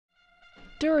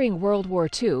During World War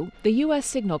II, the U.S.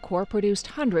 Signal Corps produced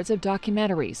hundreds of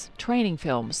documentaries, training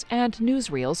films, and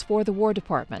newsreels for the War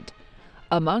Department.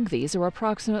 Among these are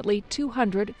approximately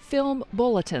 200 film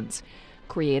bulletins,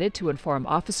 created to inform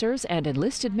officers and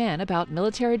enlisted men about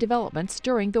military developments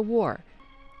during the war.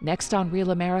 Next on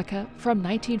Real America, from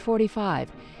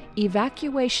 1945,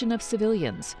 Evacuation of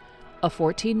Civilians, a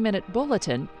 14-minute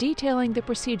bulletin detailing the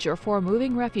procedure for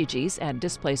moving refugees and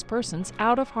displaced persons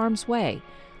out of harm's way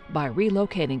by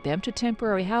relocating them to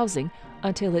temporary housing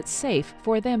until it's safe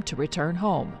for them to return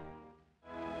home.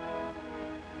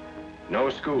 No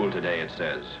school today, it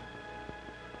says.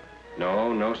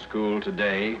 No, no school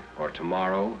today, or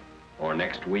tomorrow, or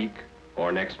next week,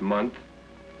 or next month,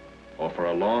 or for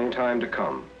a long time to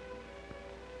come.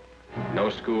 No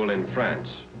school in France,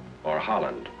 or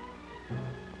Holland,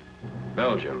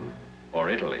 Belgium, or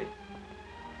Italy,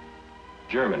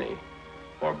 Germany,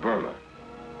 or Burma,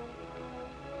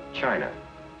 China,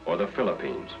 or the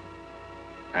Philippines,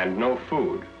 and no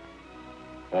food,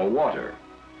 or water,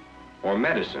 or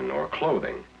medicine, or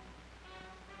clothing.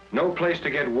 No place to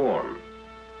get warm,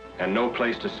 and no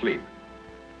place to sleep.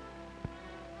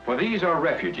 For these are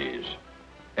refugees,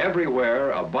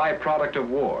 everywhere a byproduct of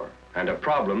war and a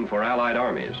problem for Allied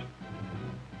armies.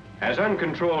 As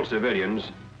uncontrolled civilians,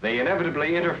 they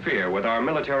inevitably interfere with our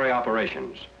military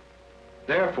operations.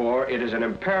 Therefore, it is an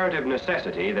imperative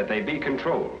necessity that they be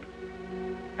controlled.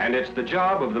 And it's the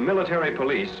job of the military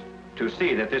police to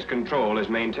see that this control is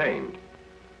maintained.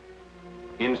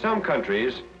 In some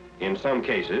countries, in some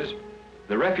cases,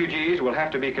 the refugees will have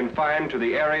to be confined to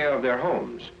the area of their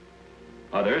homes.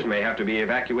 Others may have to be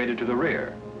evacuated to the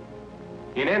rear.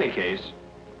 In any case,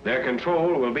 their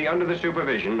control will be under the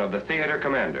supervision of the theater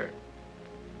commander.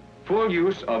 Full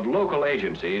use of local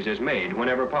agencies is made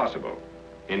whenever possible,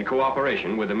 in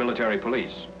cooperation with the military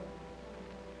police.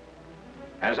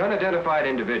 As unidentified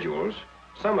individuals,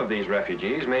 some of these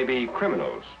refugees may be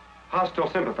criminals, hostile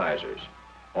sympathizers,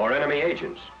 or enemy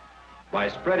agents. By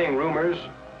spreading rumors,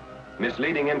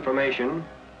 misleading information,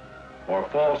 or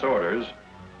false orders,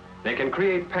 they can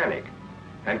create panic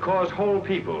and cause whole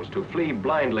peoples to flee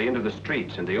blindly into the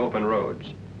streets and the open roads,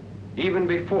 even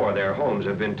before their homes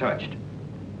have been touched,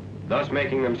 thus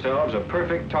making themselves a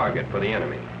perfect target for the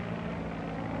enemy.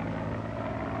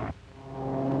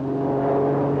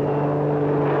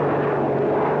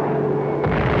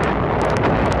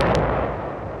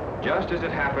 Just as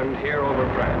it happened here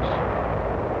over France,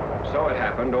 so it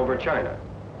happened over China.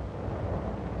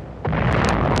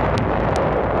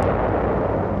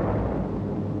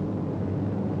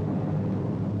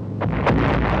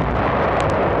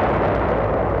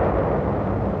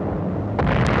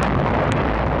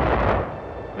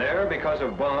 There, because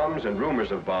of bombs and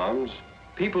rumors of bombs,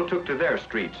 people took to their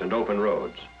streets and open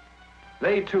roads.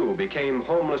 They too became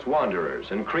homeless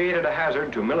wanderers and created a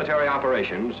hazard to military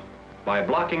operations by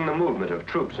blocking the movement of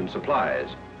troops and supplies.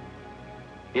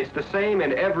 It's the same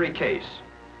in every case,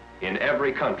 in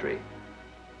every country.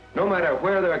 No matter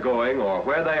where they're going or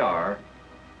where they are,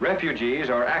 refugees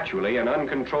are actually an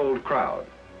uncontrolled crowd.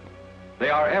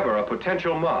 They are ever a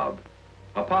potential mob,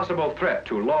 a possible threat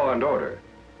to law and order,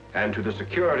 and to the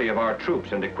security of our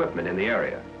troops and equipment in the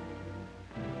area.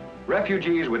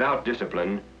 Refugees without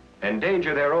discipline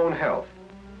endanger their own health,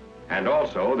 and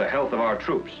also the health of our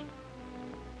troops.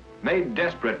 Made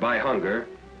desperate by hunger,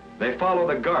 they follow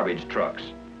the garbage trucks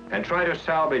and try to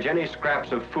salvage any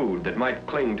scraps of food that might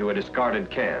cling to a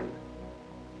discarded can.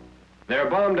 Their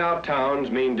bombed-out towns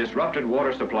mean disrupted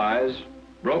water supplies,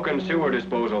 broken sewer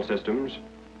disposal systems,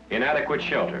 inadequate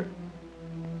shelter.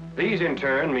 These, in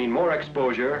turn, mean more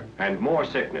exposure and more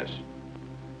sickness.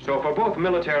 So for both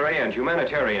military and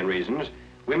humanitarian reasons,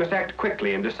 we must act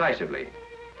quickly and decisively.